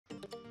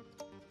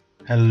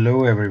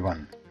Hello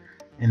everyone.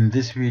 In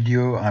this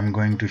video I'm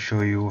going to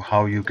show you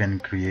how you can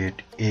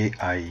create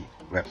AI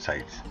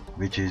websites,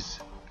 which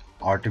is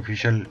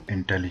artificial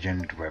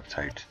intelligent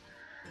websites.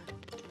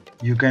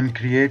 You can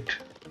create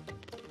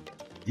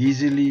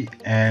easily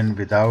and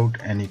without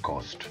any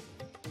cost.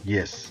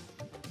 Yes,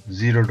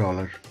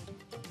 $0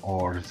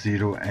 or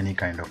zero any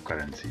kind of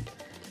currency.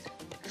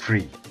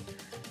 Free.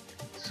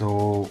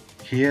 So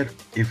here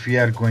if we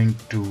are going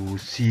to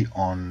see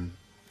on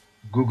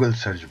Google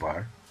search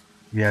bar,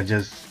 we are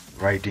just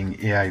writing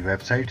AI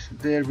websites,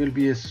 there will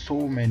be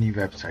so many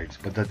websites,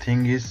 but the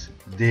thing is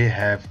they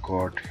have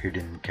got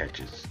hidden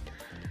catches.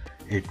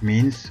 It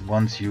means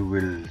once you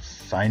will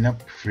sign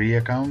up free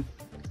account,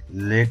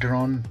 later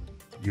on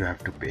you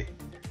have to pay.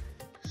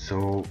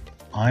 So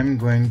I'm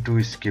going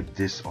to skip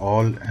this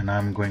all and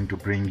I'm going to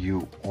bring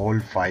you all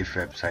 5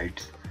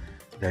 websites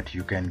that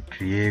you can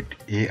create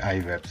AI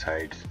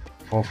websites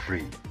for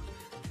free.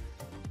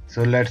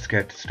 So let's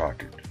get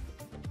started.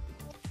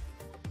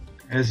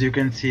 As you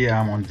can see,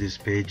 I'm on this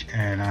page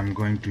and I'm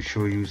going to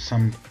show you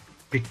some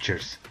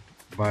pictures,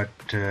 but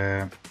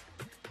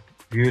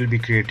we will be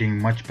creating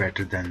much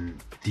better than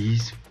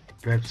these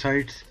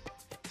websites.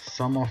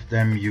 Some of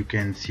them you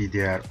can see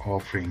they are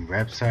offering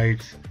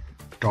websites,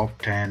 top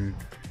 10,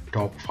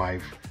 top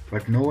 5,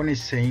 but no one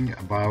is saying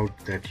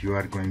about that you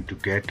are going to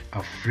get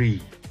a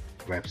free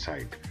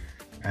website,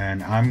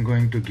 and I'm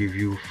going to give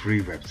you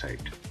free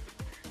website.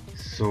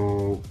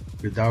 So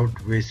without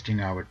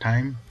wasting our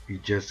time, we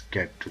just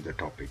get to the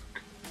topic.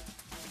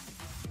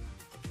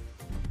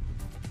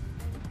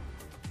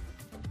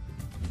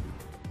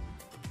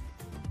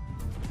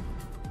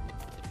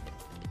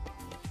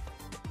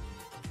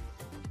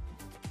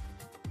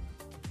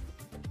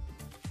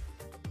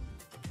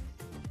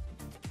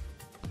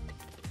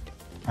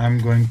 I'm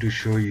going to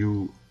show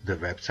you the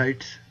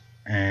websites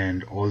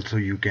and also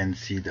you can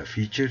see the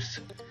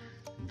features.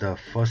 The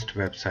first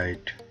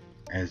website,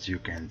 as you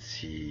can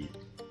see,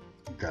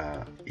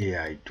 the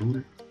AI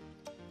tool,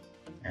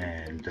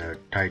 and the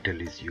title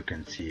is you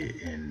can see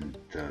in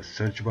the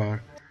search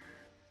bar.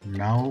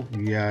 Now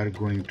we are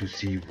going to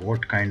see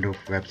what kind of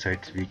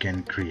websites we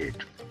can create.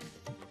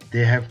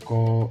 They have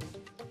got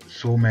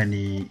so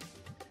many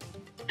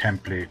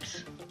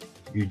templates.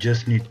 You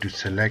just need to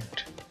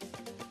select,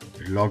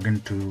 log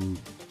into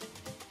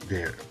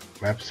their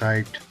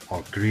website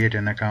or create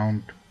an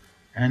account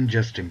and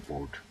just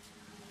import.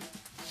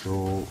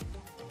 So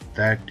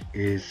that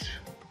is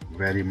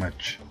very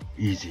much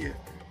easier.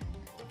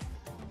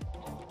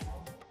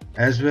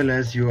 As well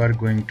as you are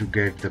going to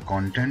get the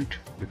content,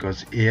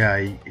 because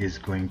AI is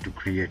going to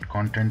create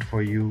content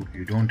for you.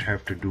 You don't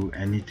have to do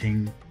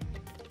anything,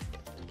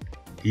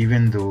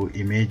 even though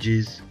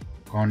images,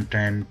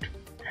 content,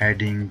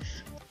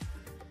 headings,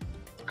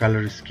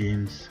 color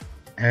schemes,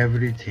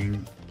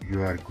 everything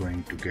you are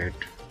going to get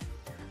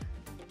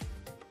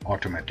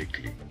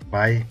automatically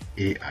by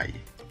AI.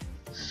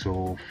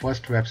 So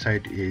first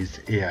website is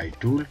AI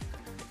tool.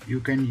 You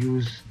can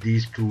use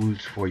these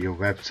tools for your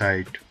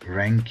website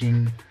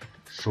ranking,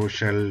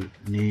 social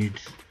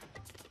needs,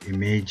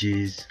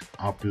 images,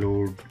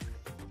 upload,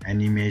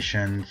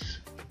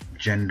 animations,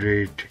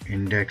 generate,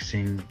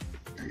 indexing.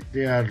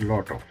 There are a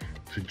lot of.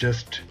 So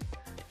just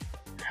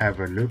have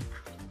a look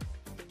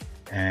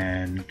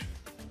and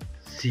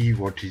see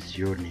what is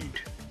your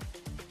need.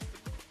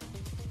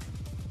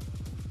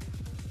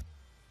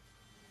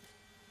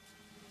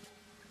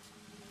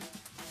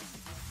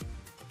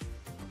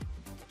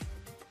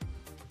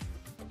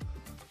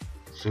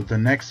 So the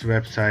next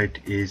website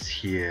is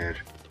here,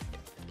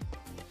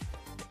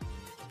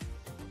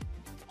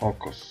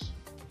 Hocos.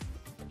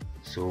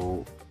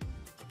 So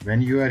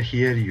when you are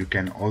here, you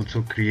can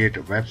also create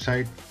a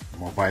website,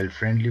 mobile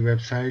friendly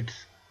websites,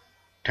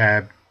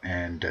 tab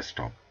and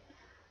desktop.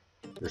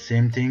 The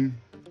same thing,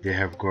 they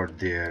have got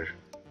their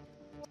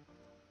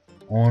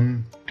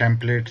own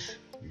templates.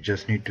 You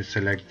just need to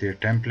select their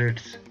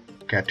templates,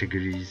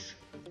 categories,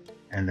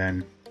 and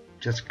then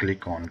just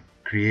click on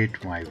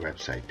create my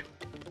website.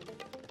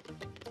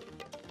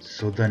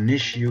 So the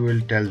niche you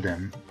will tell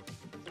them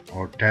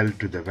or tell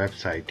to the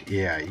website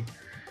AI,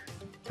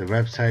 the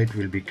website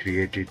will be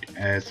created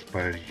as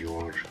per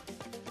your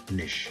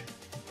niche.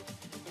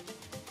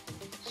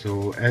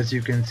 So as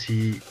you can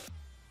see,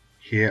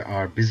 here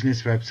are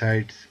business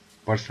websites,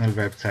 personal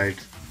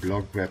websites,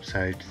 blog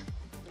websites,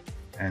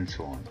 and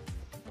so on.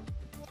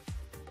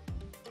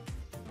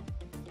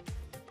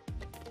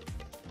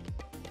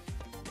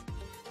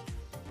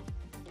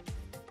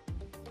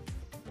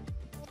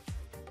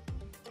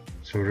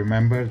 So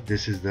remember,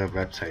 this is the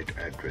website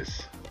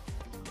address.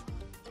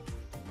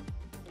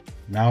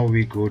 Now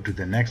we go to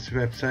the next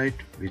website,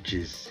 which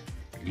is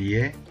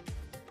Leia.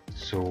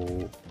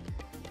 So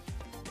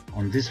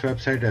on this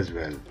website as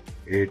well,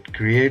 it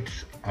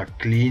creates a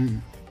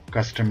clean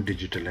custom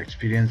digital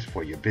experience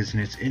for your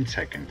business in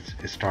seconds,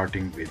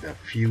 starting with a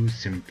few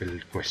simple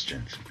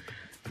questions.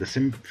 The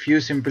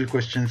few simple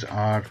questions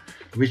are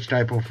which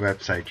type of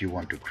website you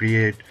want to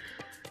create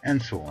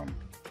and so on.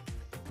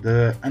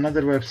 The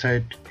another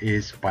website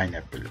is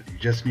Pineapple. You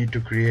just need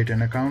to create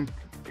an account.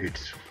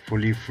 It's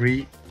fully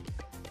free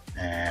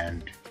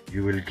and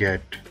you will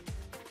get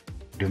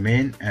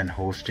domain and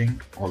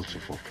hosting also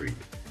for free.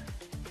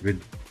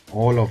 With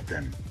all of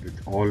them, with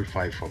all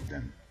 5 of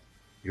them,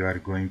 you are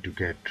going to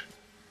get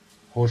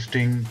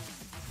hosting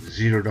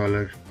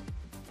 $0,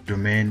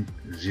 domain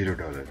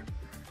 $0,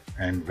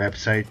 and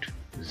website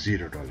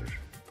 $0.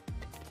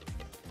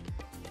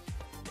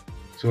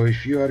 So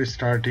if you are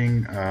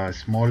starting a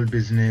small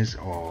business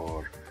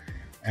or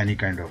any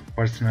kind of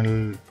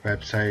personal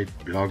website,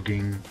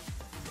 blogging,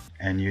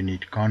 and you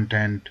need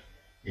content,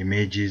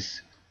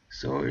 images,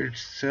 so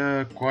it's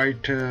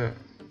quite a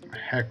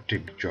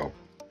hectic job.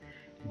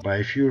 But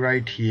if you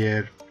write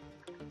here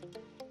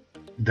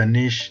the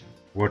niche,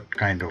 what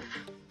kind of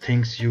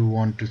things you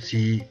want to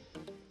see,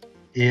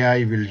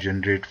 AI will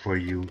generate for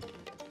you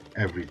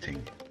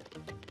everything.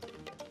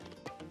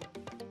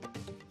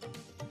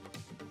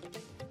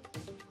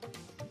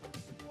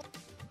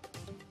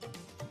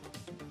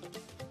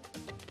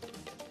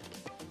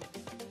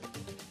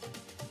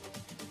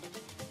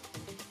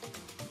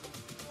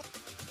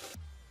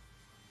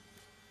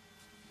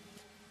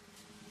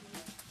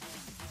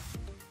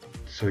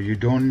 So you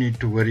don't need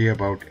to worry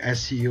about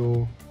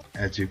SEO.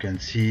 As you can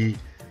see,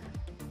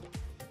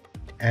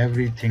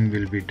 everything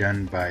will be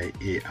done by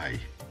AI.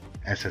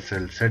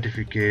 SSL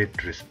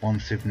certificate,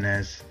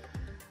 responsiveness,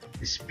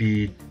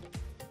 speed,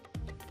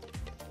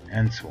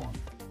 and so on.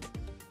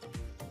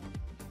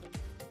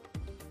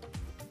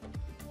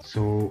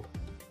 So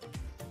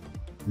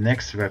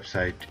next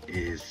website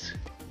is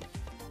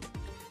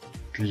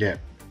Kleap.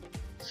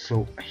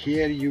 So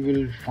here you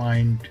will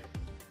find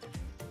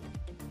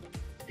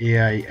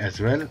AI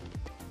as well,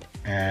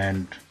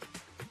 and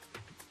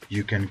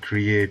you can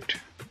create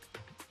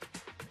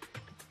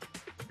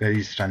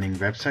very stunning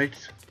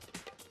websites.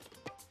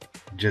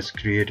 Just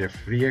create a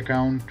free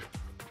account,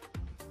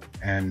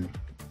 and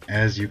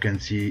as you can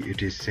see,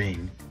 it is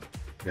saying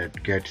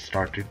that get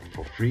started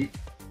for free,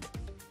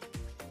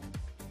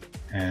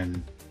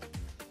 and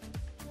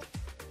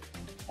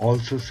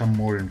also some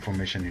more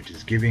information it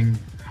is giving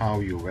how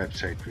your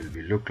website will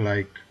be look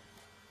like.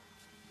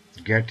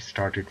 Get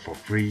started for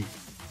free,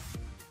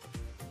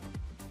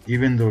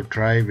 even though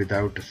try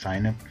without a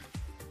sign up.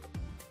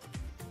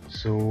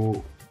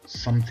 So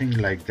something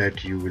like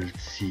that, you will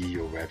see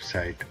your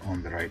website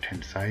on the right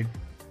hand side.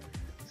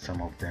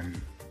 Some of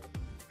them,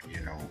 you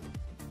know,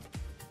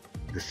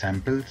 the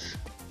samples.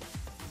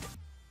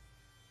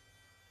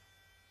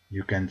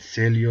 You can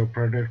sell your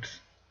products,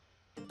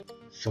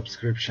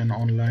 subscription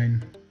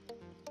online,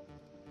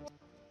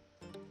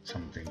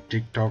 something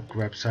TikTok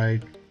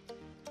website,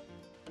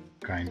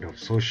 kind of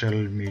social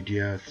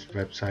media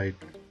website,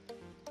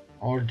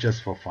 or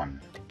just for fun.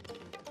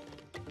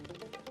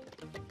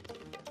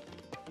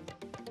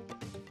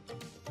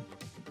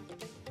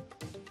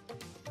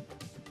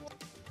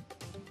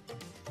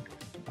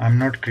 I'm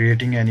not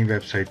creating any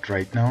website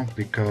right now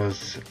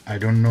because I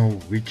don't know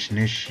which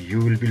niche you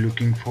will be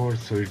looking for,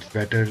 so it's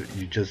better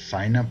you just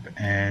sign up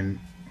and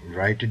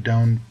write it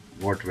down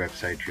what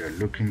website you are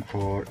looking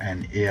for,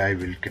 and AI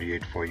will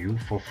create for you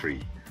for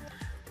free.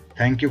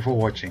 Thank you for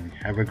watching.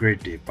 Have a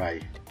great day.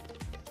 Bye.